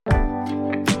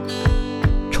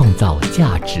造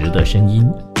价值的声音。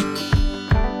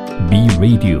B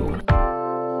Radio。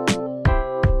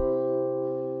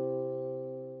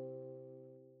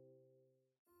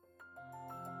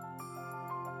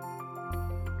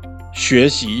学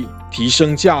习提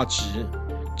升价值，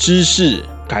知识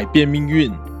改变命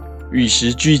运，与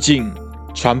时俱进，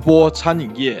传播餐饮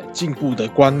业进步的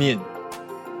观念。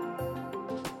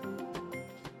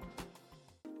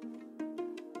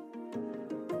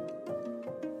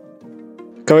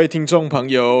各位听众朋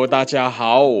友，大家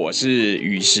好，我是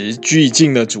与时俱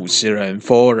进的主持人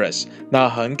Forrest。那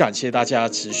很感谢大家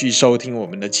持续收听我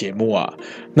们的节目啊。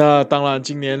那当然，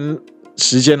今年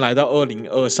时间来到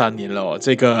2023年了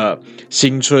这个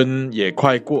新春也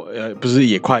快过，不是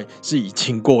也快，是已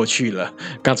经过去了。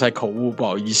刚才口误，不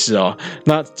好意思哦。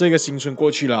那这个新春过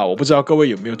去了，我不知道各位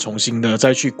有没有重新的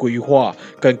再去规划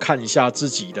跟看一下自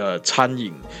己的餐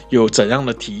饮有怎样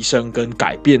的提升跟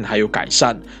改变还有改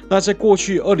善。那在过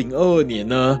去2022年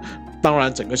呢，当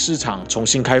然整个市场重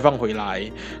新开放回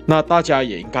来，那大家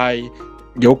也应该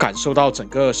有感受到整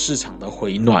个市场的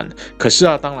回暖，可是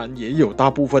当然也有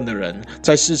大部分的人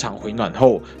在市场回暖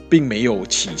后并没有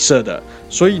起色的，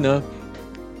所以呢，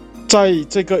在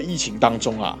这个疫情当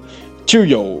中就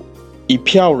有一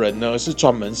票人呢是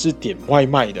专门是点外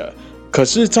卖的，可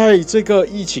是在这个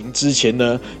疫情之前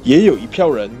呢，也有一票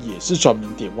人也是专门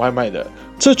点外卖的，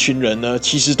这群人呢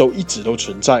其实都一直都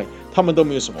存在，他们都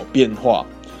没有什么变化。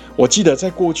我记得在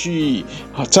过去，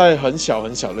在很小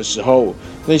的时候，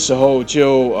那时候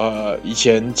就以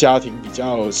前家庭比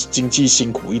较经济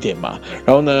辛苦一点嘛，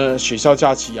然后呢学校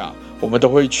假期我们都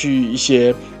会去一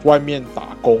些外面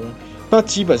打工。那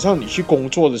基本上你去工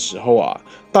作的时候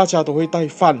大家都会带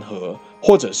饭盒，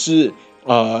或者是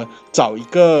找一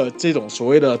个这种所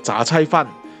谓的杂菜饭，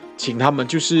请他们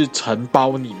就是承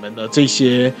包你们的这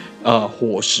些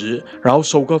伙食，然后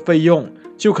收个费用，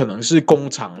就可能是工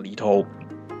厂里头。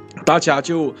大家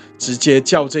就直接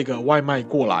叫这个外卖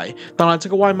过来，当然这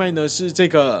个外卖呢是这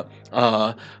个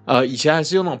以前还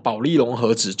是用那种保丽龙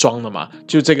盒子装的嘛，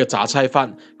就这个杂菜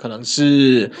饭可能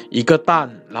是一个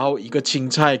蛋，然后一个青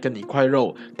菜跟一块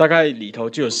肉，大概里头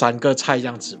就有3个菜这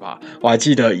样子吧，我还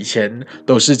记得以前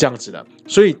都是这样子的，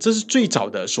所以这是最早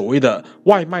的所谓的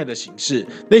外卖的形式。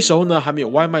那时候呢还没有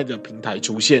外卖的平台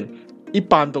出现，一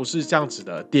般都是这样子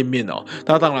的店面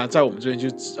那当然在我们这边就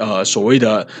所谓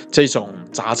的这种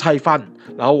杂菜饭，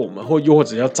然后我们又或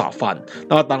者叫早饭，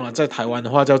那当然在台湾的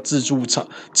话叫自助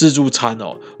餐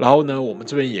然后呢我们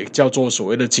这边也叫做所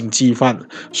谓的经济饭。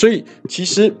所以其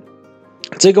实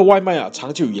这个外卖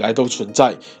长久以来都存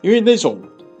在，因为那种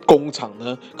工厂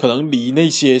呢可能离那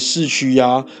些市区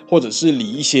或者是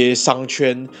离一些商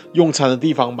圈用餐的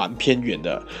地方蛮偏远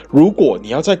的，如果你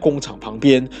要在工厂旁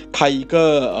边开一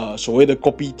个所谓的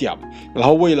kopi 店，然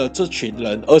后为了这群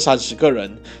人20-30个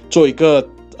人做一个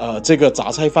这个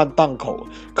杂菜饭档口，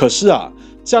可是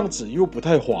这样子又不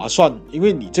太划算，因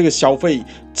为你这个消费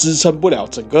支撑不了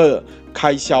整个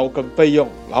开销跟费用，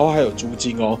然后还有租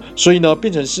金所以呢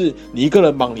变成是你一个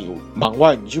人忙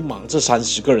外，你就忙这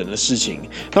30个人的事情，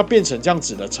那变成这样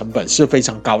子的成本是非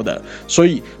常高的。所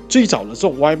以最早的这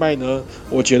种外卖呢，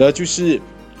我觉得就是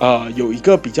有一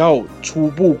个比较初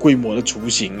步规模的雏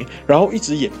形，然后一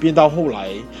直演变到后来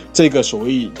这个所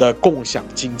谓的共享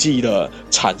经济的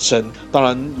产生，当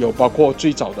然有包括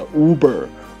最早的 Uber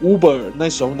那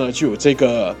时候呢就有这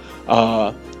个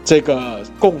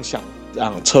共享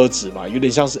车子嘛，有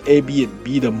点像是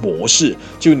Airbnb 的模式，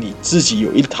就你自己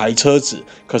有一台车子，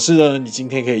可是呢你今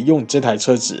天可以用这台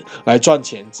车子来赚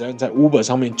钱，只要你在 Uber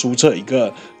上面注册一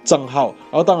个账号，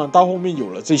然后当然到后面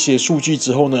有了这些数据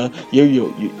之后呢，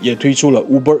也推出了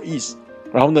Uber Eats，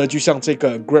 然后呢就像这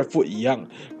个 GrabFood 一样，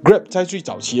 Grab 在最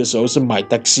早期的时候是买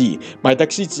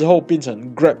Taxi 之后变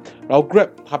成 Grab， 然后 Grab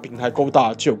它平台够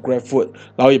大就有 GrabFood，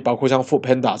 然后也包括像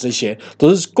Foodpanda 这些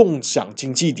都是共享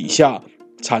经济底下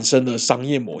产生的商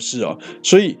业模式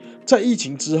所以在疫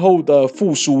情之后的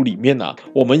复苏里面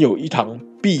我们有一堂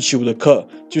必修的课，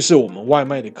就是我们外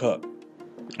卖的课。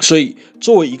所以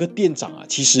作为一个店长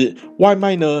其实外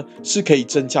卖呢是可以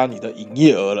增加你的营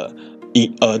业额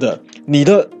的，你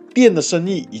的店的生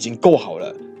意已经够好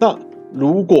了，那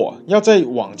如果要再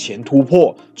往前突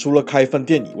破，除了开分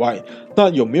店以外，那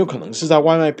有没有可能是在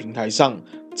外卖平台上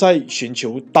在寻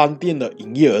求单店的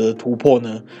营业额的突破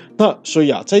呢？那所以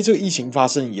啊，在这个疫情发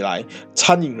生以来，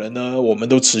餐饮人呢，我们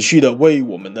都持续的为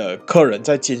我们的客人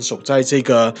在坚守在这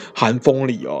个寒风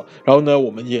里哦，然后呢，我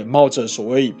们也冒着所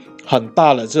谓很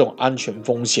大的这种安全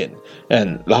风险，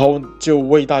然后就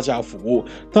为大家服务。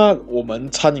那我们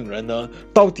餐饮人呢，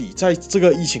到底在这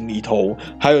个疫情里头，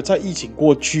还有在疫情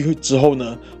过去之后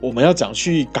呢，我们要怎样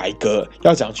去改革，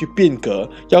要怎样去变革，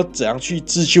要怎样去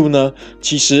自救呢？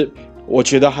其实我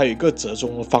觉得还有一个折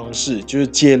中的方式，就是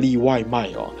借力外卖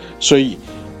哦。所以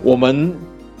我们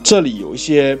这里有一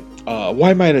些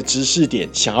外卖的知识点，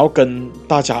想要跟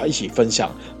大家一起分享。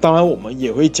当然，我们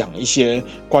也会讲一些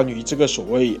关于这个所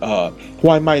谓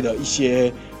外卖的一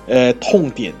些痛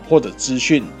点或者资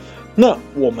讯。那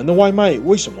我们的外卖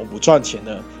为什么不赚钱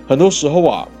呢？很多时候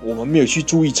啊，我们没有去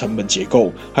注意成本结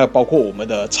构，还有包括我们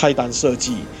的菜单设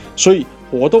计，所以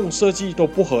活动设计都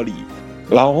不合理，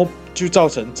然后就造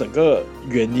成整个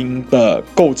原因的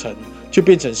构成就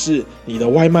变成是你的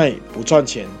外卖不赚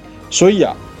钱。所以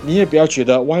啊，你也不要觉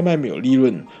得外卖没有利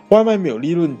润，外卖没有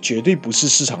利润绝对不是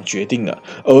市场决定的，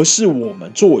而是我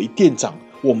们作为店长，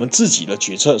我们自己的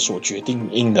决策所决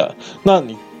定的。那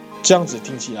你这样子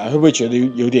听起来会不会觉得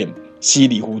有点稀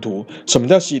里糊涂？什么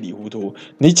叫稀里糊涂？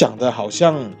你讲的好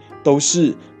像都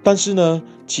是，但是呢，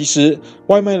其实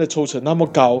外卖的抽成那么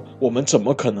高，我们怎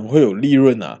么可能会有利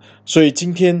润啊？所以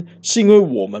今天是因为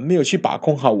我们没有去把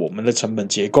控好我们的成本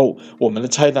结构、我们的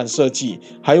菜单设计，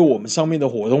还有我们上面的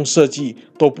活动设计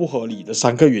都不合理的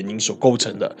3个原因所构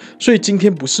成的。所以今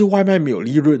天不是外卖没有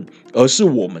利润，而是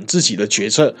我们自己的决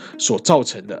策所造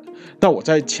成的。那我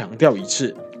再强调一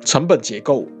次，成本结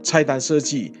构、菜单设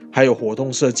计还有活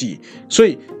动设计，所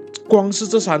以光是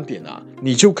这3点啊，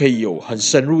你就可以有很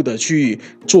深入的去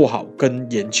做好跟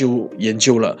研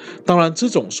究了。当然，这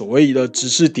种所谓的知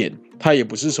识点，它也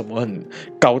不是什么很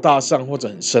高大上或者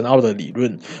很深奥的理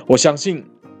论。我相信，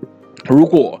如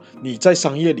果你在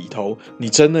商业里头，你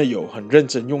真的有很认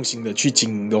真用心的去经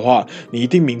营的话，你一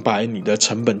定明白你的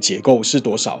成本结构是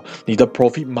多少，你的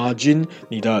profit margin，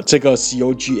 你的这个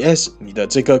COGS， 你的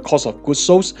这个 cost of goods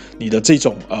sold， 你的这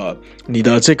种你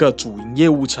的这个主营业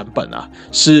务成本啊，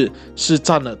是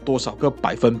占了多少个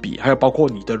百分比，还有包括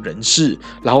你的人事，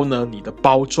然后呢，你的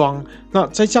包装。那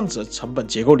在这样子的成本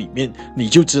结构里面，你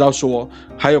就知道说，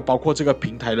还有包括这个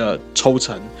平台的抽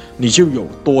成，你就有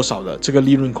多少的这个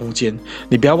利润空间。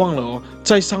你不要忘了哦，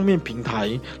在上面平台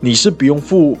你是不用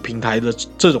付平台的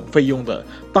这种费用的。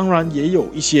当然也有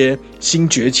一些新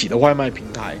崛起的外卖平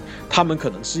台，他们可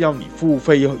能是要你付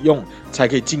费用才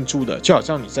可以进驻的，就好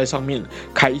像你在上面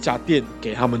开一家店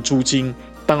给他们租金，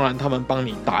当然他们帮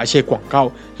你打一些广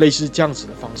告，类似这样子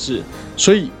的方式。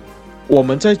所以我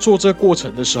们在做这个过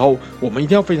程的时候，我们一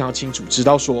定要非常清楚知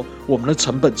道说我们的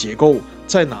成本结构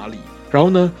在哪里，然后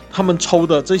呢，他们抽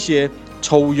的这些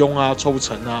抽佣啊、抽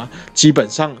成啊，基本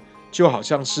上就好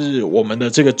像是我们的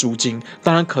这个租金，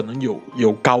当然可能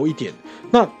有高一点。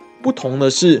那不同的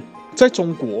是，在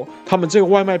中国，他们这个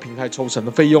外卖平台抽成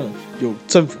的费用有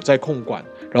政府在控管，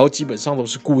然后基本上都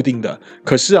是固定的。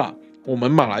可是啊，我们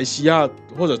马来西亚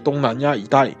或者东南亚一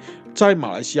带，在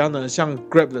马来西亚呢，像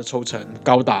Grab 的抽成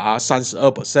高达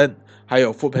 32%， 还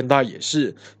有 Foodpanda 也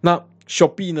是。那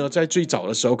Shopee 呢，在最早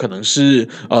的时候可能是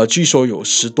据说有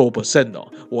10多%哦，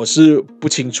我是不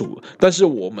清楚，但是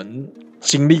我们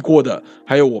经历过的，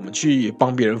还有我们去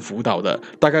帮别人辅导的，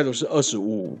大概都是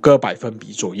25个百分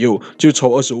比左右，就抽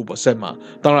 25% 嘛。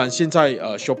当然现在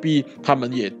Shopee 他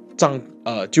们也涨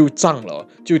了，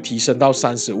就提升到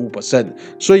 35%。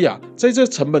所以啊，在这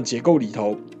成本结构里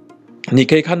头，你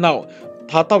可以看到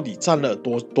它到底占了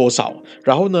多少，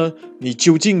然后呢，你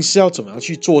究竟是要怎么样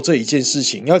去做这一件事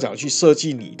情，要怎样去设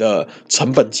计你的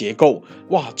成本结构。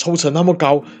哇，抽成那么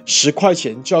高，10块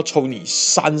钱就要抽你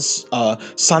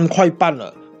3块半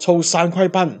了，抽3块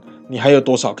半，你还有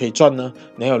多少可以赚呢？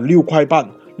你还有6块半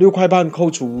，6块半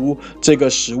扣除这个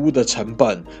食物的成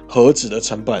本、盒子的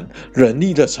成本、人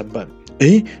力的成本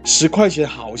，10块钱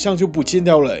好像就不见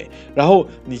掉了然后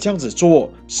你这样子做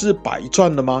是白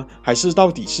赚的吗？还是到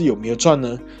底是有没有赚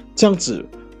呢？这样子，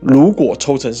如果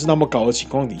抽成是那么高的情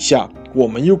况底下，我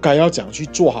们又该要怎样去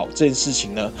做好这件事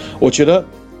情呢？我觉得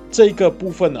这个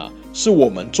部分啊，是我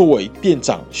们作为店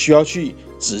长需要去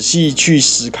仔细去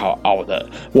思考的。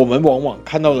我们往往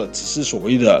看到的只是所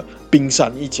谓的冰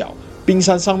山一角。冰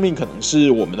山上面可能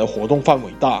是我们的活动范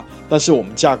围大，但是我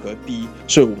们价格低，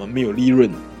所以我们没有利润。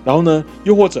然后呢，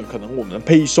又或者可能我们的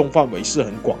配送范围是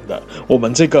很广的，我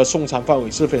们这个送餐范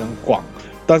围是非常广，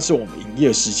但是我们营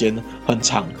业时间很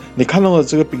长。你看到了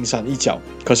这个冰山一角，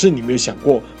可是你没有想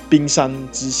过冰山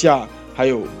之下还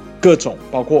有各种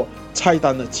包括菜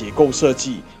单的结构设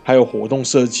计，还有活动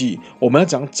设计，我们要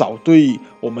怎样找对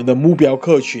我们的目标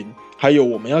客群，还有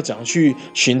我们要怎样去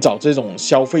寻找这种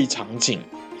消费场景，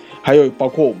还有包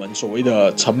括我们所谓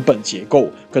的成本结构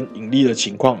跟盈利的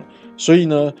情况。所以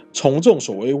呢，从这种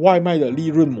所谓外卖的利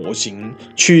润模型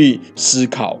去思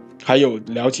考，还有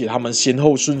了解他们先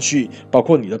后顺序，包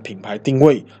括你的品牌定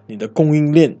位、你的供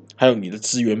应链，还有你的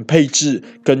资源配置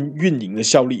跟运营的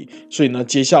效率。所以呢，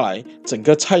接下来整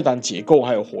个菜单结构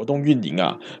还有活动运营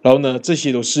啊，然后呢，这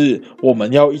些都是我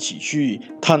们要一起去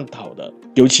探讨的。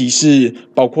尤其是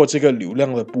包括这个流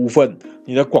量的部分，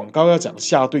你的广告要讲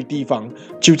下对地方，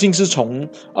究竟是从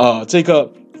这个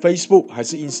Facebook 还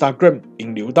是 Instagram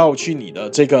引流到去你的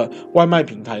这个外卖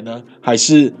平台呢？还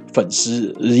是粉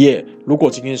丝页？如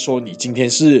果今天说你今天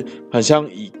是很像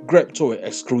以 Grab 作为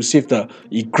exclusive 的，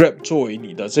以 Grab 作为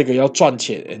你的这个要赚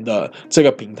钱的这个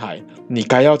平台，你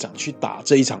该要怎样去打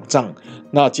这一场仗？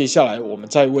那接下来我们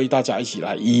再为大家一起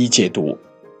来一一解读。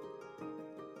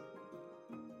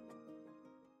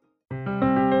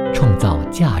创造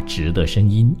价值的声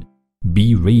音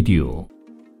 ，B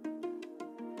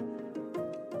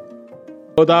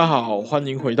Radio。Hello， 大家好，欢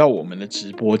迎回到我们的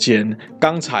直播间。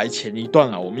刚才前一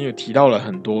段我们有提到了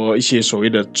很多一些所谓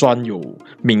的专有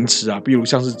名词比如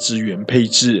像是资源配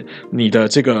置，你的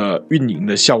这个运营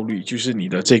的效率，就是你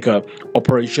的这个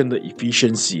operation 的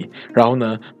efficiency， 然后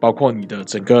呢，包括你的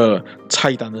整个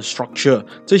菜单的 structure，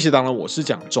 这些当然我是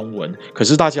讲中文，可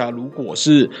是大家如果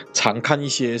是常看一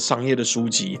些商业的书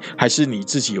籍，还是你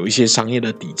自己有一些商业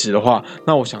的底子的话，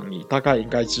那我想你大概应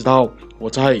该知道我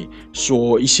在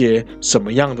说一些什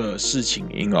么样的事情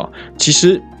其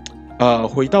实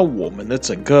回到我们的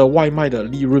整个外卖的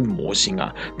利润模型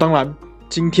当然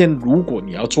今天如果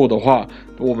你要做的话，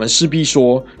我们势必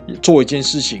说做一件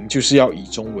事情就是要以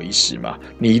终为始嘛，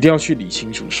你一定要去理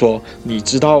清楚说你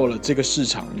知道了这个市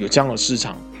场有这样的市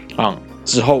场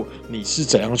之后你是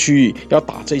怎样去要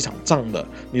打这一场仗的，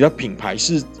你的品牌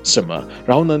是什么，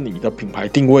然后呢你的品牌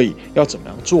定位要怎么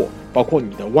样做，包括你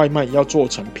的外卖要做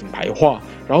成品牌化，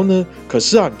然后呢可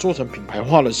是你做成品牌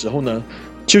化的时候呢，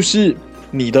就是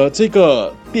你的这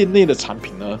个店内的产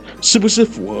品呢是不是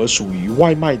符合属于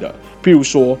外卖的。比如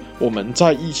说我们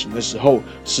在疫情的时候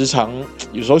时常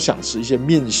有时候想吃一些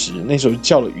面食，那时候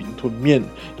叫了云吞面，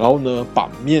然后呢板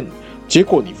面，结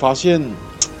果你发现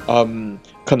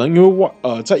可能因为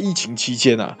在疫情期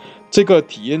间这个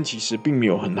体验其实并没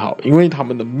有很好，因为他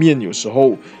们的面有时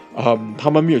候他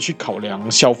们没有去考量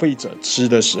消费者吃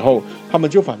的时候，他们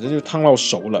就反正就烫到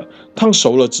熟了，烫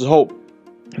熟了之后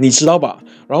你知道吧，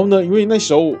然后呢因为那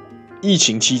时候疫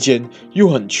情期间又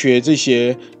很缺这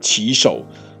些骑手，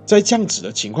在这样子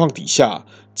的情况底下，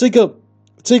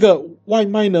这个外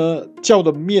卖呢叫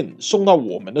的面送到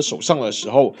我们的手上的时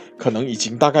候，可能已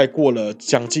经大概过了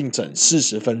将近整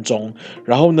40分钟，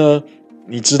然后呢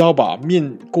你知道吧，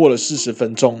面过了40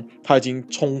分钟它已经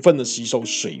充分的吸收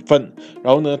水分，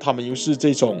然后呢他们又是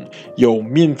这种有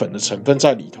面粉的成分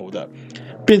在里头的，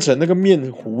变成那个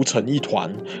面糊成一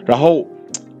团，然后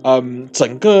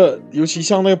整个尤其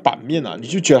像那个板面你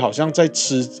就觉得好像在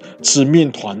吃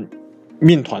面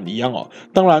团一样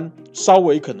当然稍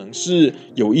微可能是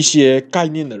有一些概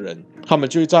念的人，他们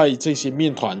就在这些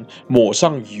面团抹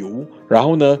上油，然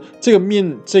后呢这个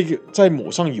面在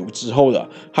抹上油之后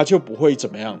它就不会怎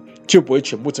么样，就不会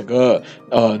全部整个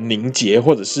凝结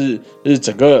或者是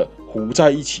整个糊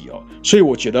在一起所以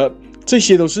我觉得这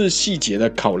些都是细节的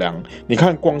考量。你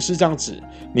看光是这样子，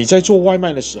你在做外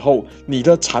卖的时候，你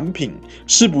的产品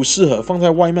适不适合放在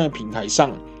外卖平台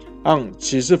上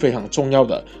其实是非常重要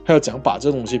的。还有怎样把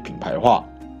这东西品牌化，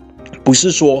不是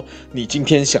说你今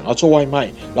天想要做外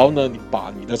卖，然后呢你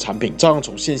把你的产品这样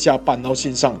从线下搬到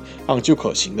线上就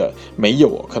可行的，没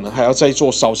有可能还要再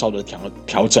做稍稍的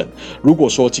调整。如果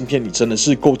说今天你真的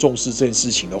是够重视这件事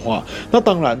情的话，那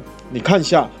当然你看一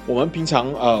下我们平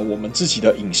常我们自己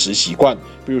的饮食习惯，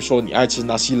比如说你爱吃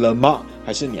nasi lemak，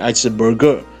还是你爱吃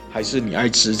burger， 还是你爱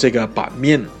吃这个板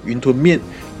面云吞面，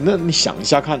那你想一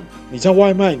下看，你在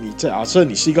外卖，假设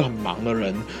你是一个很忙的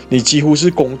人，你几乎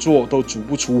是工作都足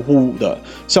不出户的，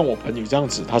像我朋友这样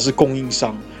子，他是供应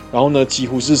商，然后呢几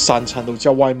乎是3餐都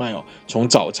叫外卖从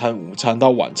早餐午餐到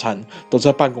晚餐都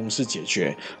在办公室解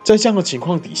决。在这样的情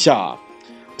况底下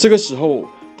这个时候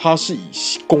他是以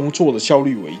工作的效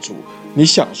率为主，你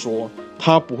想说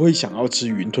他不会想要吃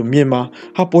云吞面吗？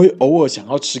他不会偶尔想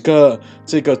要吃个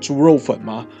这个猪肉粉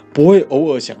吗？不会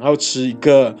偶尔想要吃一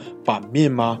个板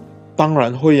面吗？当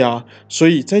然会所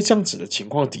以在这样子的情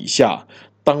况底下，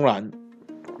当然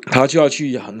他就要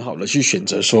去很好的去选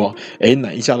择说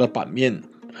哪一家的板面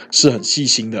是很细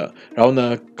心的，然后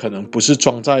呢可能不是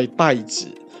装在袋子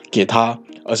给他，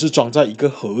而是装在一个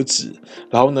盒子，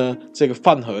然后呢这个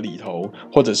饭盒里头，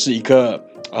或者是一个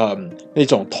那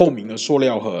种透明的塑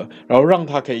料盒，然后让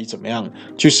它可以怎么样，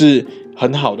就是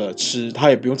很好的吃，它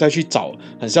也不用再去找，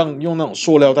很像用那种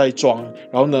塑料袋装，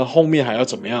然后呢后面还要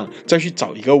怎么样再去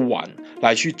找一个碗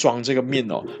来去装这个面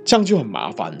哦，这样就很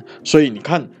麻烦。所以你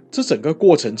看这整个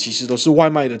过程其实都是外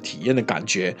卖的体验的感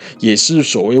觉，也是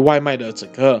所谓外卖的整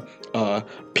个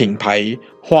品牌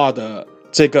化的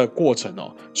这个过程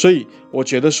哦。所以我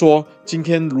觉得说今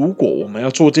天如果我们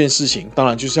要做这件事情，当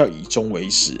然就是要以终为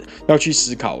始，要去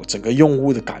思考整个用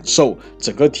户的感受，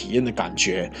整个体验的感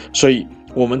觉。所以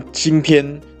我们今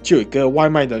天就有一个外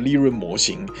卖的利润模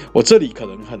型，我这里可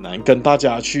能很难跟大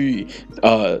家去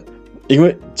因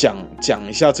为讲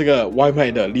一下这个外卖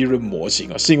的利润模型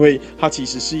是因为它其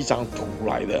实是一张图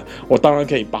来的，我当然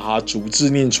可以把它逐字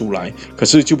念出来，可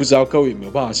是就不知道各位有没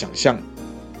有办法想象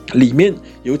里面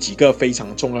有几个非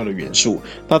常重要的元素。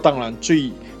那当然最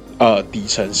底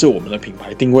层是我们的品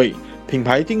牌定位，品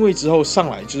牌定位之后上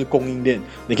来就是供应链，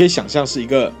你可以想象是一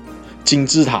个金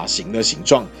字塔形的形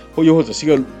状，又或者是一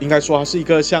个，应该说它是一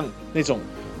个像那种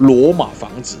罗马房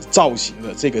子造型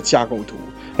的这个架构图。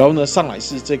然后呢，上来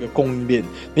是这个供应链，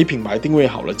你品牌定位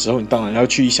好了之后，你当然要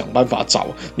去想办法找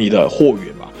你的货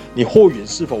源嘛。你货源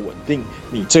是否稳定，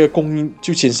你这个供应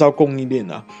就牵涉到供应链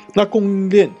啊。那供应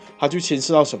链它就牵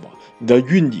涉到什么？你的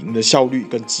运营的效率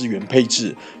跟资源配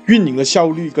置，运营的效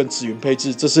率跟资源配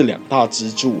置，这是两大支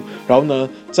柱。然后呢，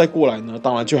再过来呢，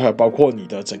当然就还有包括你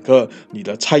的整个你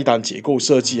的菜单结构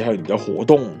设计，还有你的活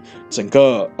动，整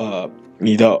个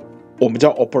你的我们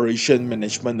叫 operation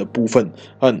management 的部分，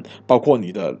包括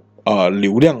你的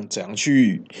流量怎样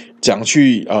去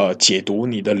解读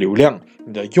你的流量、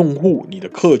你的用户、你的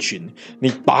客群，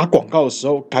你打广告的时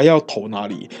候该要投哪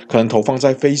里？可能投放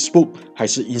在 Facebook 还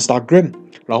是 Instagram？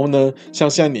 然后呢，像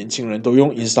现在年轻人都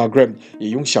用 Instagram， 也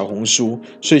用小红书，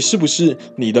所以是不是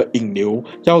你的引流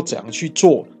要怎样去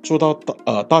做到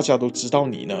大家都知道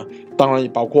你呢？当然也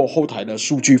包括后台的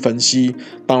数据分析，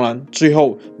当然最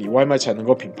后你外卖才能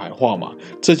够品牌化嘛，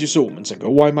这就是我们整个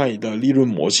外卖的利润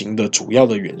模型的主要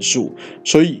的元素。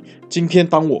所以今天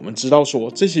当我们知道说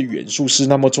这些元素是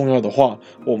那么重要的话，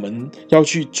我们要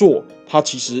去做它，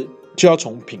其实就要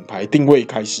从品牌定位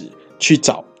开始去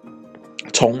找。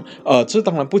这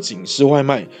当然不仅是外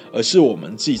卖，而是我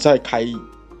们自己在开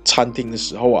餐厅的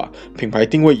时候品牌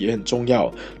定位也很重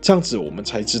要，这样子我们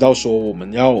才知道说我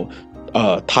们要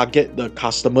target 的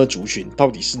customer 族群到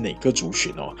底是哪个族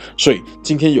群哦。所以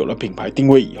今天有了品牌定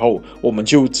位以后，我们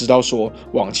就知道说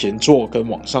往前做跟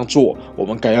往上做我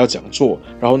们该要怎样做，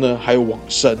然后呢还有往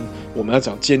深，我们要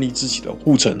讲建立自己的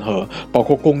护城河，包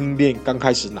括供应链刚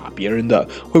开始拿别人的，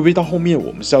会不会到后面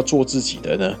我们是要做自己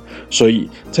的呢？所以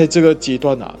在这个阶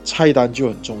段菜单就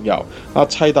很重要。那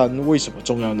菜单为什么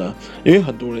重要呢？因为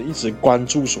很多人一直关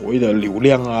注所谓的流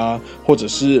量或者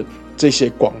是这些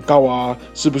广告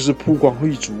是不是曝光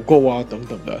率足够等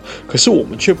等的，可是我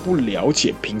们却不了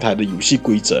解平台的游戏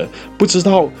规则，不知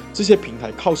道这些平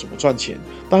台靠什么赚钱。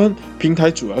当然平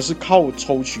台主要是靠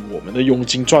抽取我们的佣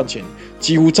金赚钱，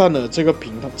几乎占了这个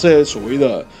平台这些所谓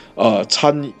的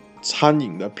餐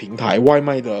饮的平台外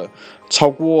卖的超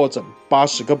过整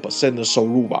80% 的收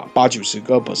入吧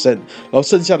，80-90%，然后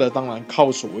剩下的当然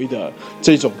靠所谓的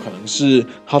这种可能是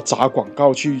他砸广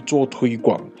告去做推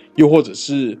广，又或者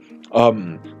是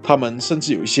他们甚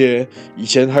至有一些以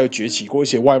前还有崛起过一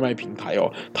些外卖平台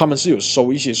他们是有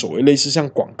收一些所谓类似像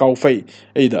广告费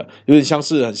的，有点像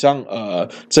是很像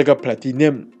这个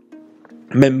Platinum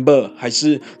Member， 还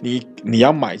是你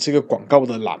要买这个广告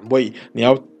的栏位，你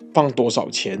要放多少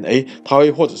钱，它会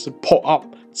或者是 pop up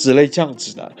之类这样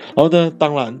子的，然后呢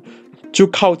当然就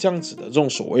靠这样子的这种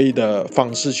所谓的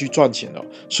方式去赚钱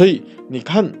所以你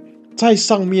看在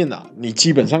上面你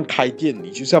基本上开店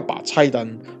你就是要把菜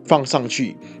单放上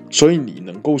去，所以你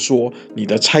能够说你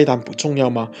的菜单不重要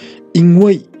吗？因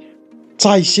为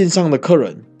在线上的客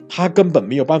人他根本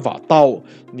没有办法到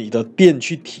你的店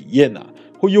去体验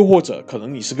又或者可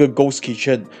能你是个 ghost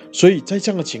kitchen， 所以在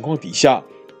这样的情况底下，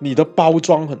你的包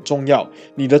装很重要，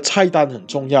你的菜单很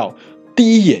重要，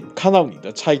第一眼看到你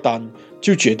的菜单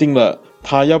就决定了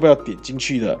他要不要点进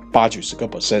去的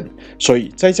80-90%，所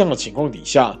以在这样的情况底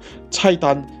下，菜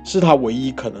单是他唯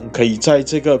一可能可以在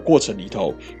这个过程里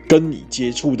头跟你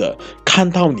接触的、看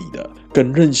到你的、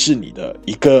跟认识你的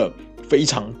一个非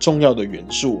常重要的元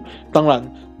素。当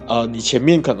然你前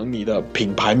面可能你的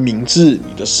品牌名字、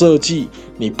你的设计、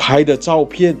你拍的照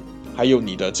片，还有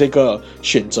你的这个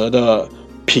选择的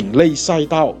品类赛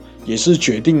道，也是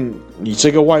决定你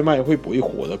这个外卖会不会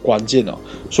火的关键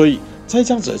所以在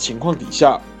这样子的情况底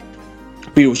下，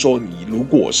比如说你如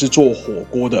果是做火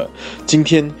锅的，今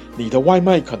天你的外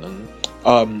卖可能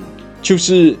就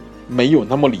是没有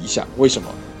那么理想。为什么？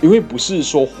因为不是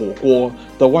说火锅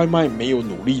的外卖没有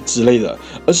努力之类的，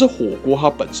而是火锅它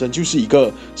本身就是一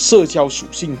个社交属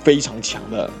性非常强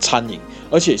的餐饮，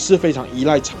而且是非常依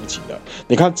赖场景的。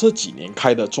你看这几年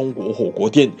开的中国火锅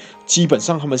店，基本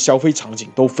上他们消费场景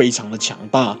都非常的强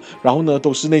大，然后呢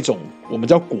都是那种我们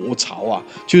叫国潮啊，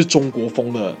就是中国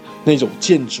风的那种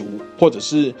建筑，或者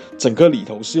是整个里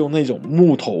头是用那种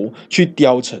木头去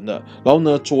雕成的，然后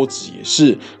呢桌子也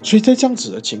是，所以在这样子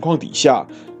的情况底下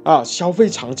消费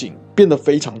场景变得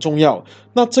非常重要。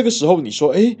那这个时候你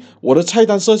说，我的菜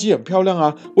单设计很漂亮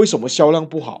啊，为什么销量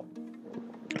不好？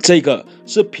这个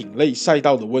是品类赛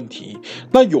道的问题。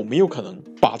那有没有可能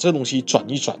把这东西转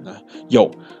一转呢？有。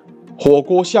火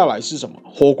锅下来是什么？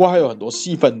火锅还有很多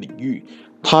细分领域，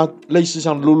它类似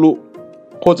像露露，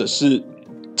或者是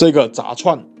这个炸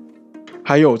串，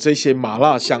还有这些麻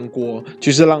辣香锅，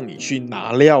就是让你去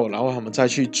拿料，然后他们再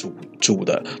去煮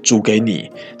给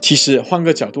你。其实换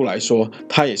个角度来说，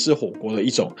它也是火锅的一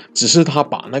种，只是它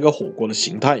把那个火锅的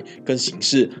形态跟形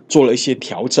式做了一些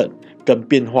调整跟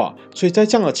变化。所以在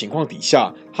这样的情况底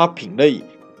下，它品类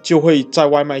就会在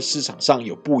外卖市场上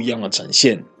有不一样的呈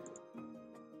现。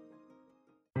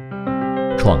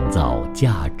创造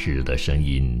价值的声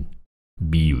音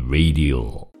 ，Be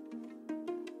Radio。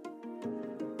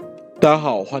大家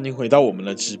好，欢迎回到我们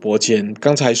的直播间。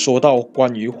刚才说到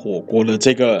关于火锅的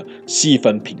这个细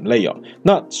分品类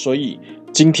那所以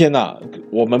今天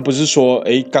我们不是说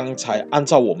刚才按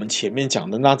照我们前面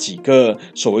讲的那几个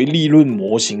所谓利润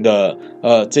模型的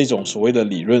这种所谓的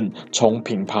理论，从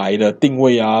品牌的定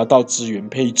位到资源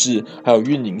配置，还有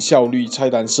运营效率、菜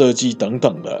单设计等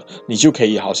等的，你就可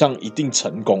以好像一定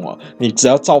成功你只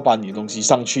要照搬你的东西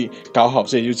上去，搞好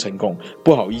这就成功。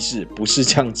不好意思，不是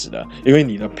这样子的，因为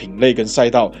你的品类跟赛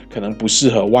道可能不适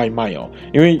合外卖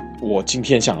因为我今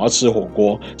天想要吃火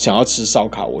锅，想要吃烧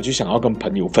烤，我就想要跟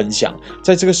朋友分享。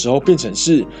在这个时候变成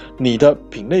是你的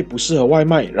品类不适合外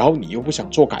卖，然后你又不想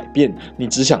做改变，你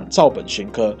只想照本宣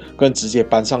科跟直接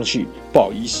搬上去，不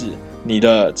好意思，你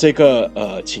的这个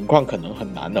情况可能很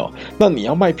难那你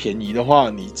要卖便宜的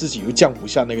话，你自己又降不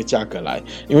下那个价格来，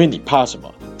因为你怕什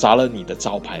么？砸了你的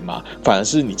招牌嘛。反而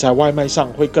是你在外卖上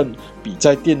会更比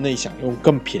在店内享用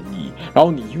更便宜，然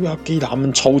后你又要给他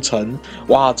们抽成，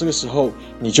哇，这个时候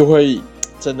你就会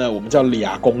真的我们叫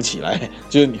俩攻起来，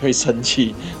就是你会生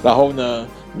气，然后呢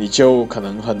你就可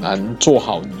能很难做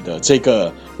好你的这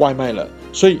个外卖了。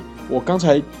所以我刚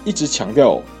才一直强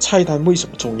调菜单为什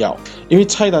么重要，因为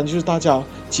菜单就是大家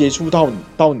接触到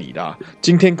你的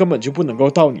今天根本就不能够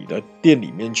到你的店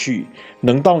里面去，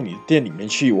能到你的店里面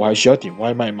去我还需要点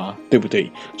外卖吗？对不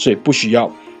对？所以不需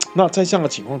要。那在这样的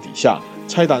情况底下，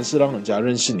菜单是让人家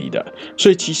认识你的，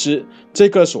所以其实这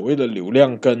个所谓的流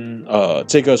量跟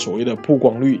这个所谓的曝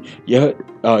光率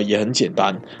也很简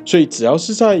单。所以只要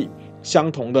是在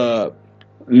相同的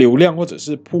流量或者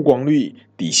是曝光率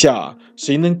底下，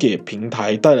谁能给平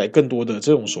台带来更多的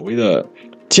这种所谓的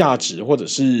价值，或者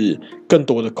是更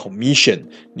多的 commission，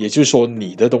 也就是说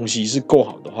你的东西是够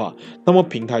好的话，那么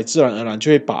平台自然而然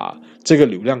就会把这个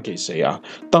流量给谁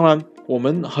当然我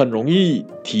们很容易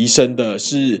提升的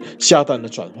是下单的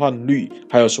转换率，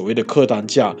还有所谓的客单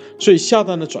价。所以下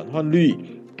单的转换率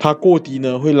它过低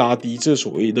呢，会拉低这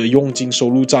所谓的佣金收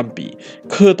入占比，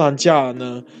客单价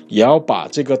呢也要把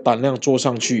这个单量做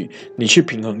上去，你去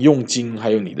平衡佣金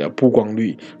还有你的曝光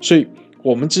率。所以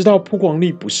我们知道曝光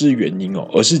率不是原因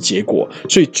而是结果，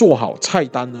所以做好菜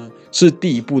单呢是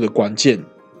第一步的关键。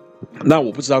那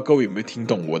我不知道各位有没有听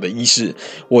懂我的意思。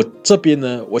我这边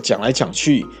呢，我讲来讲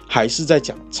去还是在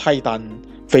讲菜单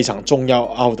非常重要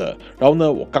的，然后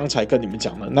呢我刚才跟你们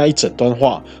讲的那一整段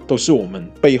话都是我们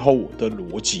背后的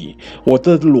逻辑。我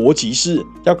的逻辑是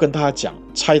要跟大家讲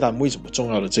菜单为什么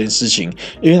重要的这件事情，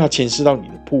因为它牵涉到你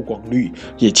的曝光率，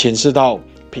也牵涉到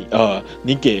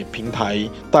你给平台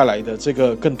带来的这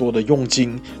个更多的佣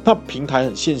金。那平台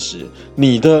很现实，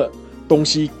你的东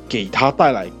西给他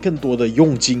带来更多的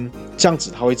佣金，这样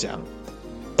子他会怎样？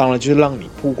当然就是让你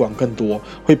曝光更多，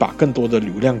会把更多的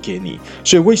流量给你。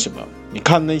所以为什么你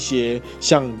看那些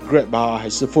像 Grab 还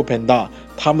是 Foodpanda，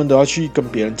 他们都要去跟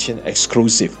别人签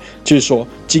exclusive， 就是说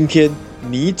今天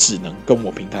你只能跟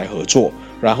我平台合作。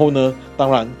然后呢，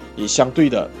当然也相对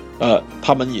的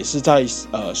他们也是在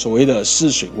所谓的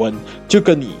试水温，就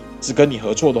只跟你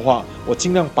合作的话，我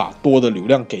尽量把多的流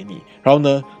量给你，然后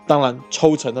呢，当然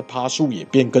抽成的趴数也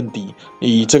变更低，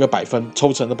你这个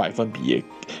抽成的百分比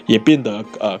也变得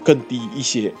更低一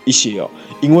些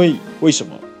因为什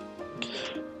么？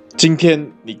今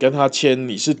天你跟他签，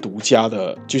你是独家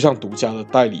的，就像独家的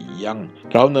代理一样，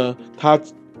然后呢，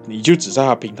你就只在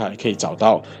他平台可以找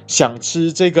到想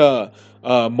吃这个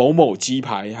某某鸡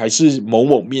排，还是某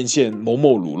某面线、某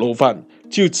某卤肉饭，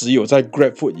就只有在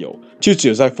GrabFood 有，就只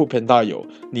有在 Foodpanda 有，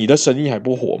你的生意还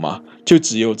不火吗？就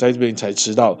只有在这边才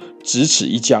吃到，只此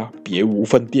一家，别无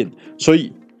分店。所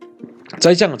以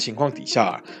在这样的情况底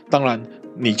下，当然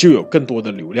你就有更多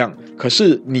的流量，可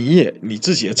是你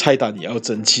自己的菜单也要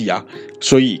争气啊。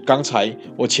所以刚才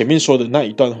我前面说的那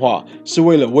一段话，是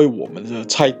为了为我们的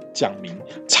讲明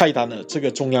菜单的这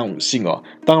个重要性哦。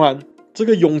当然这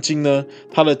个佣金呢，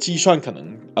它的计算可能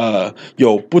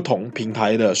有不同平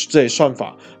台的这些算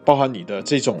法，包含你的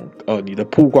这种你的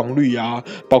曝光率啊，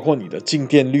包括你的进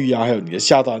店率啊，还有你的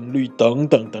下单率等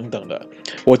等等等的。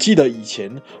我记得以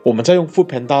前我们在用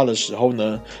Foodpanda 的时候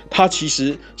呢，它其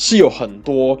实是有很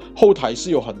多后台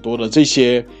是有很多的这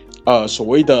些所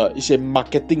谓的一些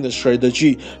marketing 的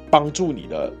strategy 帮助你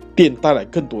的店带来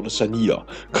更多的生意了。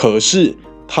可是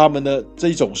他们的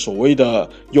这种所谓的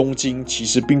佣金其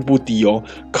实并不低哦，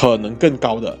可能更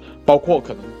高的，包括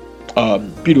可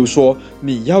能比如说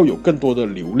你要有更多的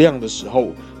流量的时候，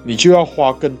你就要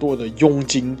花更多的佣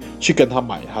金去跟他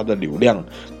买他的流量，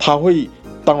他会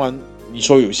当然你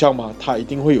说有效吗？它一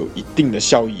定会有一定的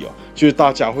效益哦，就是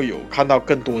大家会有看到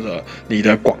更多的你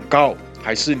的广告，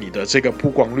还是你的这个曝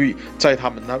光率在他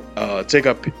们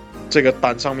这个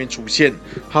单上面出现，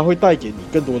它会带给你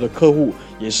更多的客户，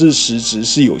也是实质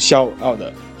是有效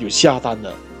的，有下单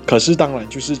的。可是当然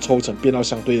就是抽成变到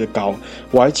相对的高。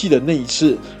我还记得那一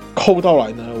次扣到来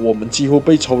呢，我们几乎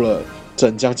被抽了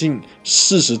将近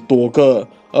40多个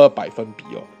百分比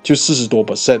哦，就40多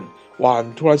%。哇，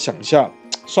你突然想一下，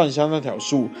算一下那条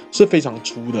数是非常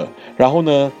粗的。然后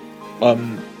呢，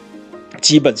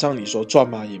基本上你说赚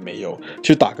吗也没有，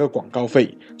就打个广告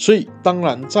费。所以当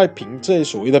然在这些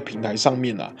所谓的平台上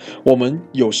面啊，我们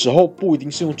有时候不一定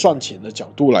是用赚钱的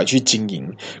角度来去经营，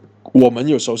我们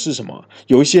有时候是什么？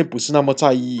有一些不是那么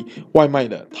在意外卖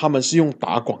的，他们是用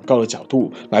打广告的角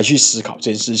度来去思考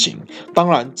这件事情。当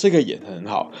然这个也很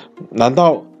好，难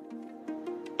道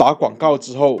打广告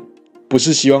之后不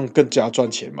是希望更加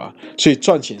赚钱吗？所以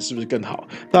赚钱是不是更好？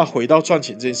那回到赚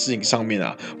钱这件事情上面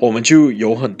啊，我们就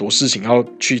有很多事情要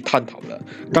去探讨的。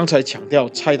刚才强调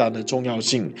菜单的重要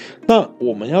性，那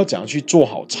我们要怎样去做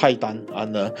好菜单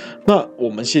呢？那我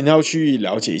们先要去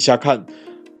了解一下，看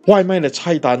外卖的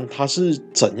菜单它是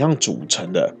怎样组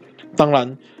成的。当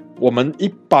然我们一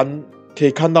般可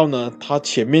以看到呢，它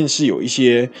前面是有一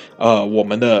些我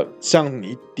们的，像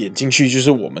你点进去就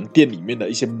是我们店里面的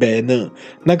一些 banner，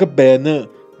 那个 banner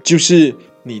就是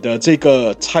你的这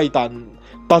个菜单，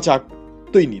大家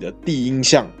对你的第一印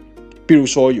象。比如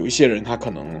说有一些人他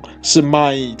可能是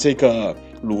卖这个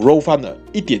卤肉饭的，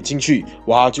一点进去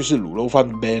哇就是卤肉饭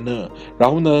banner。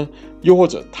然后呢又或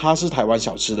者它是台湾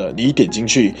小吃的，你一点进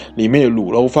去里面有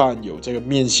卤肉饭，有这个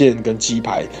面线跟鸡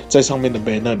排在上面的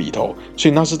banner 里头，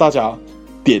所以那是大家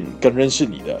点跟认识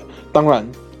你的。当然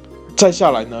再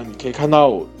下来呢，你可以看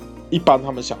到一般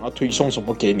他们想要推送什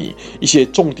么给你一些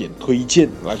重点推荐，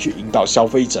来去引导消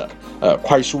费者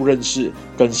快速认识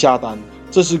跟下单。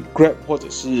这是 Grab 或者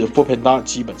是 Foodpanda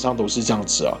基本上都是这样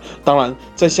子啊。当然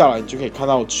再下来你就可以看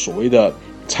到所谓的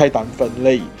菜单分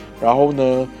类，然后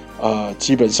呢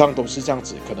基本上都是这样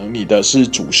子，可能你的是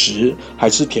主食还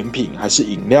是甜品还是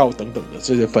饮料等等的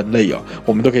这些分类啊，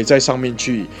我们都可以在上面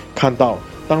去看到。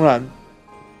当然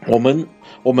我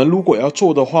们如果要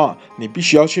做的话，你必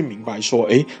须要去明白说，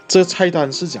这菜单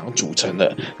是怎样组成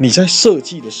的。你在设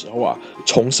计的时候啊，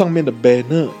从上面的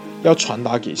banner 要传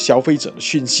达给消费者的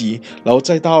讯息，然后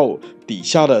再到底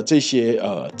下的这些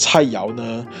菜肴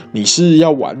呢，你是要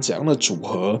玩怎样的组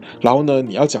合，然后呢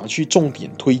你要怎样去重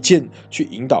点推荐，去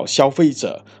引导消费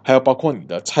者，还有包括你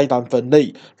的菜单分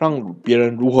类，让别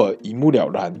人如何一目了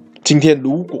然。今天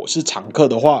如果是常客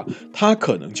的话，他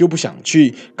可能就不想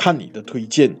去看你的推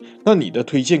荐，那你的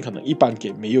推荐可能一般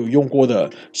给没有用过的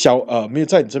没有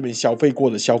在你这边消费过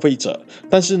的消费者，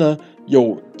但是呢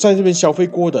有在这边消费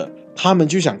过的，他们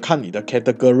就想看你的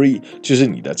category， 就是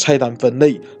你的菜单分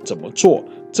类怎么做。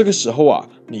这个时候啊，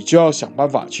你就要想办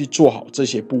法去做好这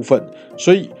些部分。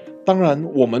所以当然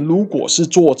我们如果是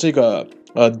做这个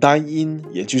dine in，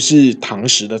 也就是堂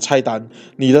食的菜单，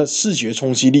你的视觉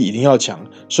冲击力一定要强。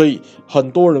所以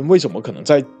很多人为什么可能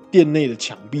在店内的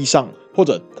墙壁上或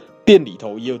者店里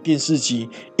头也有电视机，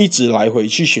一直来回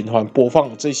去循环播放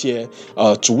这些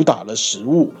主打的食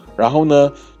物。然后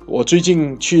呢，我最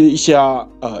近去一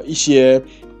些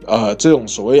这种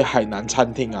所谓海南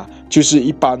餐厅啊，就是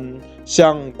一般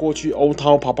像过去 Old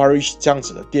Town Paparish 这样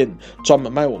子的店，专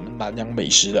门卖我们南洋美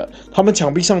食的，他们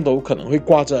墙壁上都可能会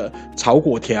挂着炒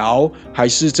粿条，还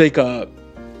是这个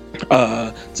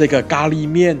咖喱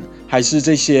面，还是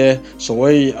这些所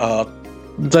谓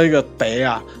这个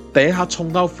等它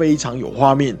冲到非常有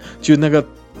画面，就那个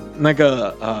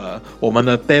我们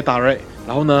的 data rate，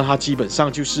 然后呢，它基本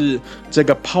上就是这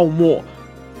个泡沫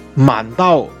满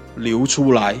到流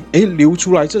出来，流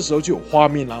出来这时候就有画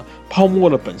面啦，泡沫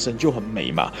的本身就很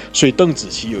美嘛，所以邓紫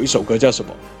棋有一首歌叫什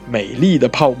么？美丽的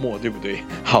泡沫，对不对？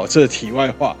好，这题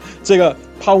外话，这个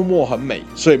泡沫很美，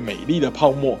所以美丽的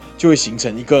泡沫就会形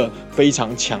成一个非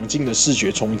常强劲的视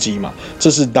觉冲击嘛，这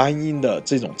是单一的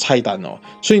这种菜单哦，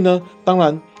所以呢，当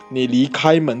然你离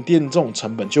开门店这种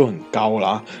成本就很高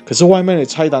啦，可是外卖的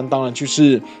菜单当然就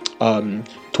是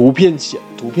图片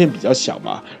比较小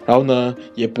嘛，然后呢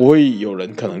也不会有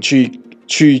人可能去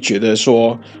觉得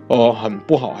说很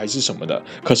不好还是什么的，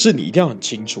可是你一定要很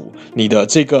清楚你的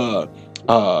这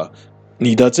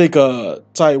个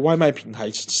在外卖平台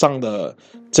上的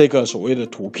这个所谓的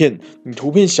图片，你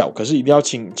图片小，可是一定要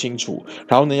清楚，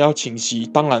然后呢要清晰，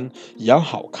当然也要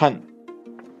好看。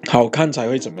好看才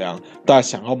会怎么样？大家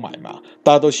想要买嘛？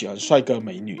大家都喜欢帅哥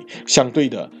美女。相对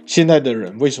的，现在的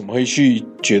人为什么会去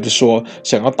觉得说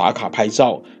想要打卡拍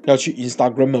照，要去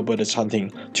Instagramable 的餐厅，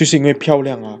就是因为漂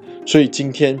亮啊。所以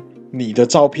今天你的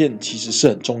照片其实是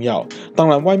很重要。当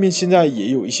然，外面现在也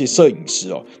有一些摄影师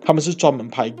哦，他们是专门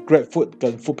拍 GrabFood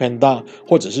跟 Foodpanda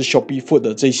或者是 Shopee Food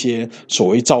的这些所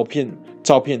谓照片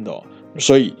的哦。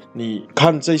所以你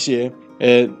看这些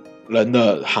人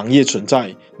的行业存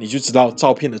在，你就知道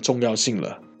照片的重要性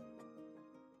了。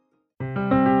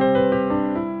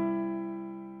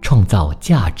创造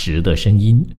价值的声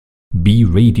音 ，B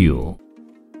Radio。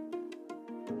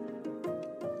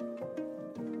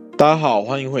大家好，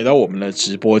欢迎回到我们的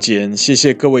直播间，谢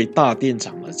谢各位大店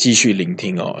长的继续聆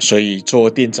听哦。所以做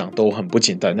店长都很不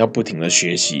简单，要不停的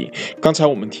学习。刚才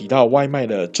我们提到外卖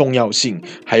的重要性，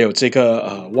还有这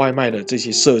个外卖的这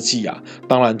些设计啊，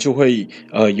当然就会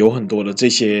有很多的这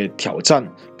些挑战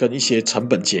跟一些成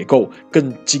本结构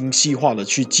更精细化的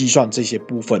去计算这些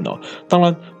部分哦。当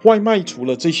然，外卖除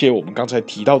了这些我们刚才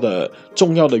提到的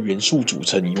重要的元素组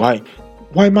成以外，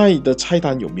外卖的菜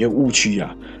单有没有误区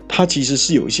啊？它其实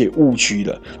是有一些误区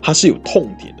的，它是有痛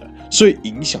点的，所以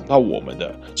影响到我们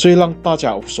的，所以让大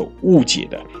家所误解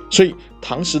的。所以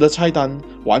堂食的菜单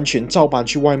完全照搬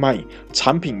去外卖，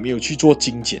产品没有去做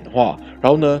精简化，然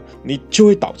后呢，你就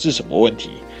会导致什么问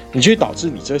题？你就会导致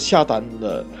你这下单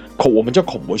的我们叫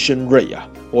conversion rate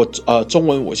啊，中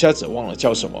文我现在只忘了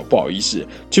叫什么，不好意思，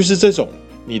就是这种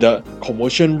你的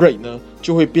conversion rate 呢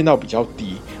就会变到比较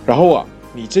低，然后啊。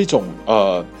你这种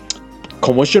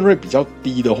conversion rate 比较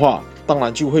低的话，当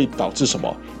然就会导致什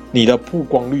么？你的曝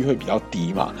光率会比较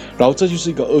低嘛，然后这就是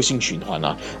一个恶性循环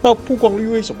啊。那曝光率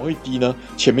为什么会低呢？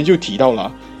前面就提到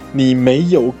了，你没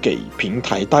有给平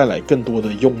台带来更多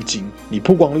的佣金，你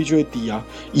曝光率就会低啊。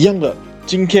一样的，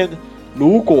今天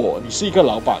如果你是一个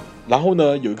老板，然后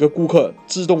呢有一个顾客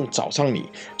自动找上你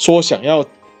说想要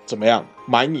怎么样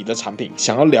买你的产品，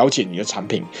想要了解你的产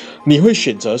品，你会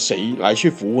选择谁来去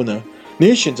服务呢？你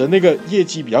会选择那个业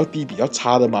绩比较低、比较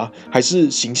差的吗？还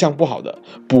是形象不好的？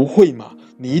不会嘛，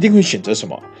你一定会选择什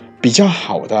么比较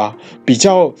好的啊，比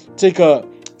较这个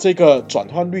转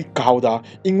换率高的啊。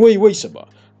因为为什么？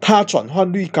它转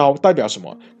换率高代表什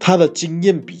么？它的经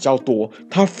验比较多，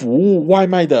它服务外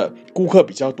卖的顾客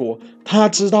比较多，他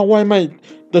知道外卖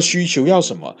的需求要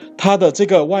什么，他的这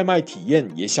个外卖体验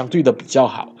也相对的比较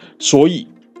好。所以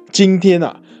今天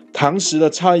啊，堂食的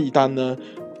菜单呢，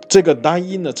这个单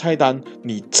一的菜单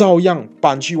你照样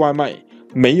搬去外卖，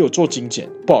没有做精简，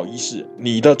不好意思，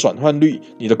你的转换率，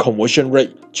你的 conversion rate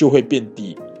就会变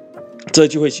低，这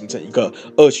就会形成一个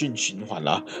恶性循环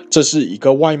啦。这是一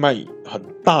个外卖很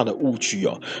大的误区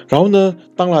哦。然后呢，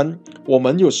当然我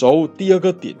们有时候第二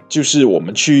个点就是我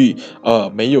们去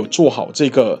没有做好这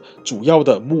个主要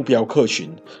的目标客群，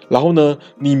然后呢，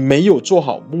你没有做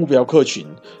好目标客群，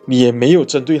你也没有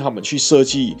针对他们去设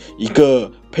计一个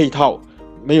配套。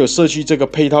没有设计这个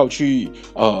配套去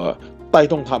带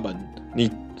动他们，你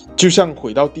就像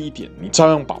回到第一点，你照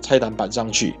样把菜单搬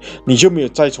上去，你就没有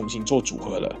再重新做组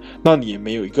合了。那你也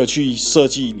没有一个去设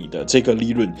计你的这个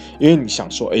利润，因为你想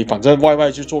说，反正外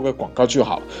卖就做个广告就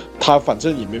好，他反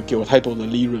正也没有给我太多的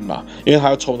利润嘛，因为他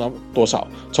要抽那多少，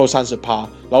抽30%，然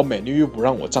后每日又不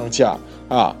让我涨价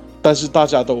啊。但是大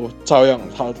家都照样，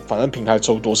反正平台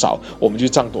抽多少，我们就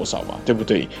涨多少嘛，对不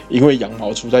对？因为羊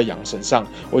毛出在羊身上，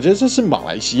我觉得这是马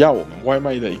来西亚我们外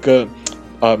卖的一个，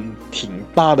挺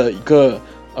大的一个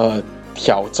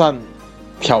挑战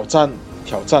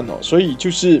哦。所以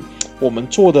就是我们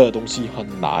做的东西很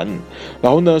难，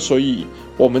然后呢，所以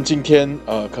我们今天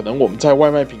可能我们在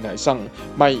外卖平台上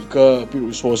卖一个，比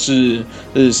如说是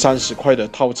30块的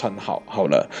套餐好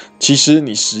了，其实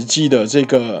你实际的这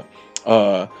个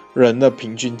人的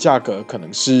平均价格可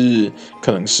能是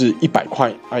100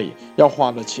块，要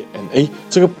花的钱，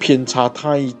这个偏差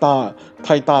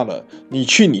太大了。你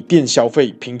去你店消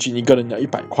费，平均一个人要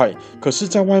100块，可是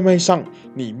在外卖上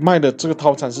你卖的这个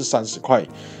套餐是30块，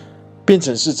变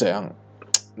成是怎样？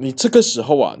你这个时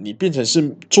候啊，你变成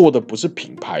是做的不是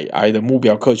品牌的目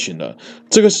标客群了，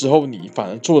这个时候你反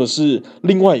而做的是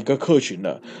另外一个客群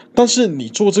了。但是你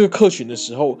做这个客群的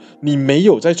时候，你没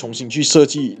有再重新去设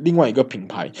计另外一个品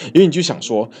牌，因为你就想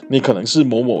说，你可能是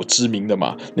某某知名的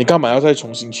嘛，你干嘛要再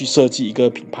重新去设计一个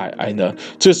品牌呢？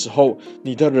这时候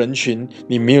你的人群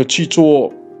你没有去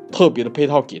做特别的配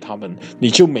套给他们，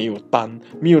你就没有单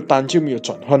就没有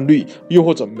转换率，又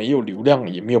或者没有流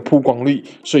量也没有曝光率，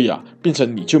所以变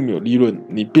成你就没有利润，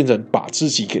你变成把自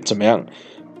己给怎么样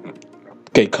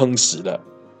给坑死了。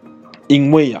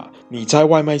因为你在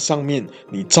外卖上面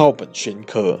你照本宣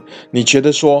科，你觉得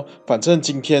说反正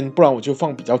今天不然我就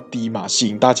放比较低嘛，吸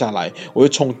引大家来，我会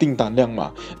冲订单量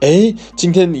嘛。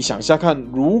今天你想一下看，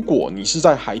如果你是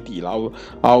在海底捞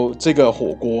这个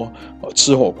火锅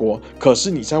吃火锅，可是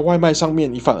你在外卖上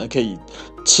面你反而可以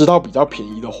吃到比较便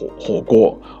宜的火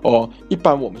锅一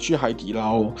般我们去海底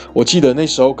捞，我记得那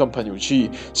时候跟朋友去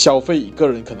消费，一个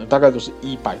人可能大概都是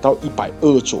100到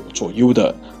120左右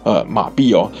的马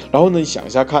币然后呢，你想一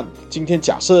下看，今天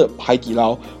假设海底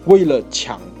捞为了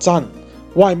抢占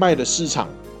外卖的市场，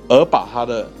而把它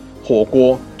的火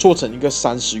锅做成一个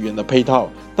30元的配套，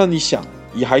那你想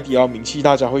以海底捞名气，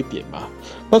大家会点吗？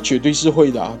那绝对是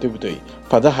会的对不对？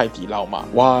反正海底捞嘛，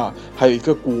哇，还有一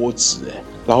个锅子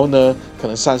然后呢，可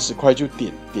能30块就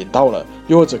点到了，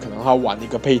又或者可能他玩一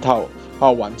个配套，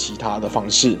他玩其他的方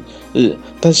式，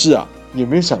但是你有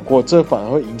没有想过，这反而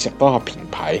会影响到他品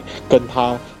牌跟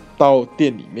他到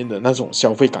店里面的那种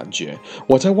消费感觉？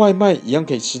我在外卖一样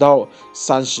可以吃到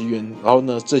30元，然后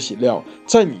呢，这些料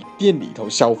在你店里头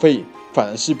消费反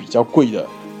而是比较贵的，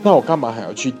那我干嘛还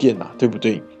要去店对不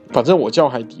对？反正我叫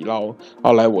海底捞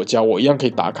来我家，我一样可以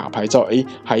打卡拍照，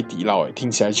海底捞听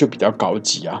起来就比较高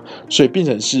级所以变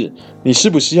成是你是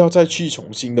不是要再去重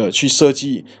新的去设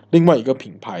计另外一个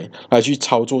品牌来去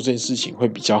操作这件事情会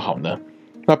比较好呢？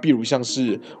那比如像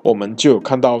是我们就有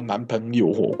看到男朋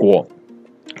友火锅，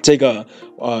这个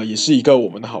也是一个我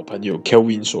们的好朋友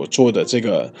Kelvin 所做的这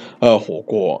个火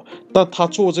锅。那他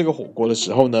做这个火锅的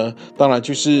时候呢，当然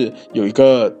就是有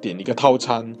点一个套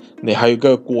餐，你还有一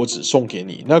个锅子送给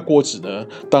你。那锅子呢，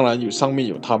当然上面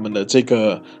有他们的这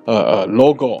个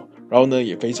logo，然后呢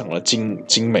也非常的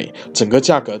精美，整个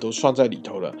价格都算在里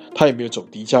头了，它也没有走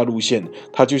低价路线，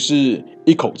它就是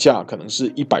一口价可能是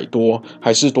100多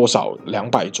还是多少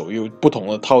200左右不同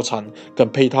的套餐跟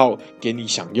配套给你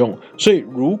享用。所以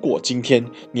如果今天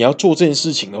你要做这件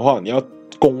事情的话，你要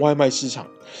攻外卖市场，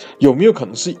有没有可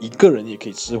能是一个人也可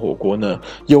以吃火锅呢？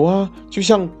有就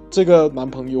像这个男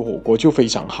朋友火锅就非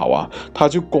常好他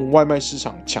就攻外卖市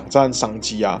场，抢占商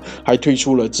机还推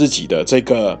出了自己的这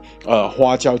个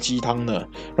花椒鸡汤呢。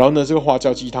然后呢，这个花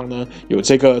椒鸡汤呢有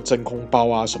这个真空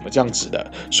包什么这样子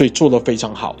的，所以做得非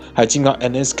常好，还进到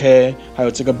NSK 还有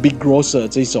这个 Big Grocer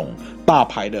这种大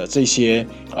牌的这些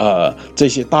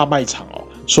大卖场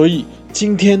所以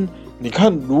今天你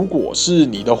看，如果是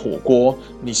你的火锅，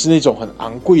你是那种很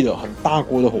昂贵的很大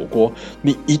锅的火锅，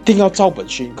你一定要照本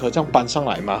宣科这样搬上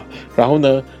来吗？然后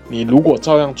呢，你如果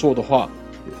照样做的话，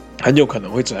很有可能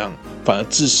会怎样？反而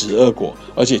自食恶果，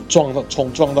而且冲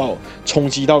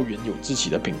击到原有自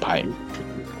己的品牌。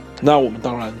那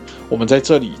我们在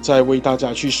这里再为大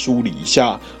家去梳理一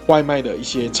下外卖的一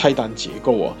些菜单结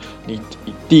构你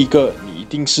第一个，你一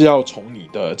定是要从你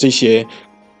的这些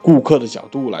顾客的角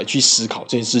度来去思考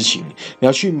这件事情，你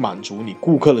要去满足你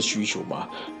顾客的需求嘛。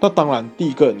那当然第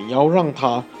一个，你要让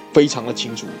他非常的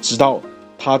清楚知道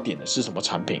他点的是什么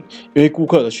产品，因为顾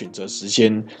客的选择时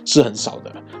间是很少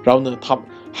的，然后呢他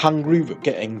hungry will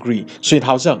get angry， 所以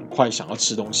他是很快想要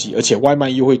吃东西，而且外卖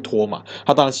又会拖嘛，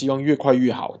他当然希望越快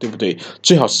越好，对不对？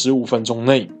最好15分钟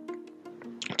内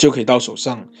就可以到手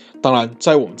上，当然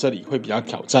在我们这里会比较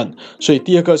挑战，所以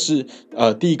第一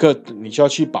个你就要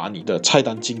去把你的菜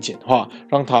单精简化，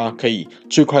让它可以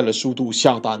最快的速度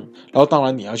下单，然后当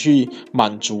然你要去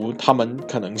满足他们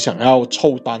可能想要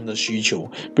凑单的需求。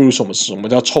比如什么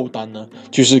叫凑单呢？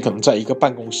就是可能在一个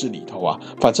办公室里头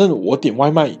反正我点外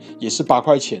卖也是8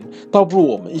块钱，倒不如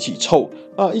我们一起凑。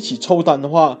一起凑单的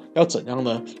话要怎样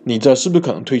呢？你这是不是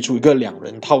可能推出一个2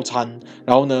人套餐，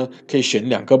然后呢可以选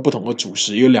2个不同的主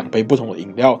食，有2杯不同的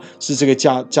饮料，是这个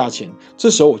价钱。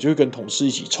这时候我就会跟同事一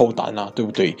起凑单对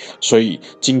不对？所以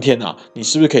今天你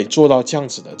是不是可以做到这样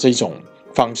子的这种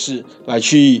方式，来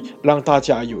去让大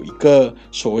家有一个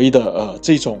所谓的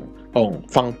这种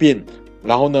方便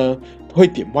然后呢，会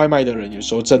点外卖的人有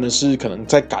时候真的是可能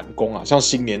在赶工啊，像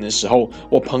新年的时候，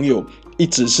我朋友一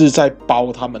直是在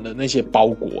包他们的那些包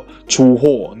裹、出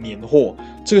货、年货，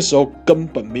这个时候根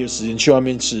本没有时间去外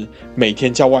面吃，每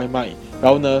天叫外卖，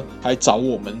然后呢还找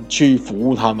我们去服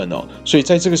务他们哦，所以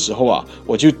在这个时候啊，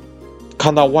我就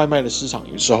看到外卖的市场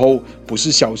有时候不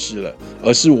是消失了，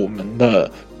而是我们的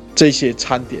这些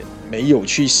餐点没有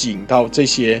去吸引到这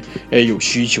些有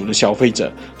需求的消费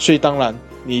者，所以当然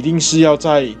你一定是要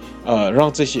在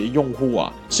让这些用户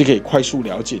啊是可以快速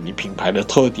了解你品牌的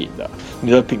特点的。你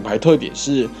的品牌特点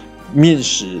是面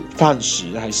食、饭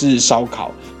食，还是烧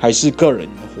烤，还是个人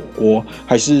火锅，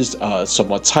还是什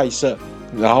么菜色？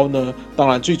然后呢，当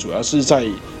然最主要是在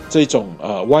这种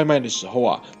外卖的时候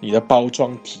啊，你的包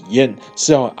装体验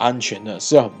是要很安全的，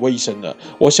是要很卫生的。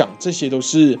我想这些都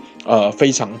是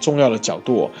非常重要的角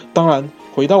度哦。当然，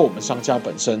回到我们商家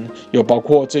本身，有包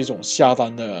括这种下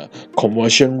单的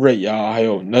conversion rate 啊，还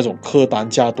有那种客单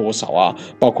价多少啊，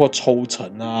包括抽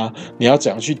成啊，你要怎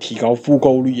样去提高复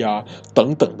购率啊，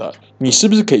等等的。你是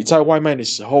不是可以在外卖的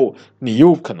时候，你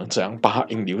又可能怎样把它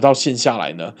引流到线下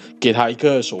来呢？给他一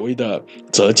个所谓的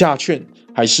折价券，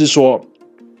还是说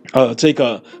这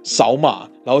个扫码，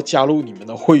然后加入你们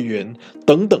的会员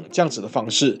等等这样子的方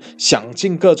式，想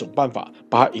尽各种办法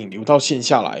把它引流到线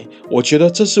下来。我觉得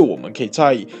这是我们可以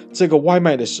在这个外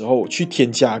卖的时候去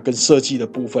添加跟设计的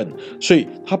部分。所以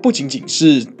它不仅仅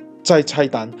是在菜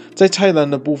单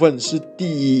的部分是第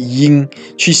一因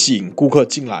去吸引顾客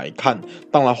进来看，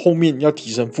当然后面要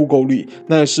提升复购率，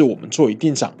那是我们作为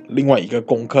店长另外一个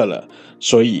功课了。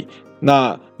所以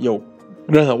那有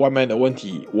任何外卖的问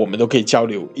题，我们都可以交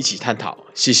流，一起探讨。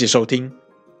谢谢收听。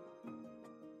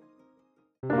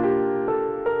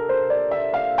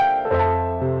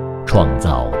创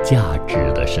造价值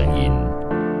的声音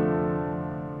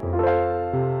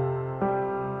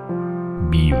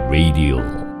 ，Be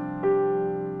Radio。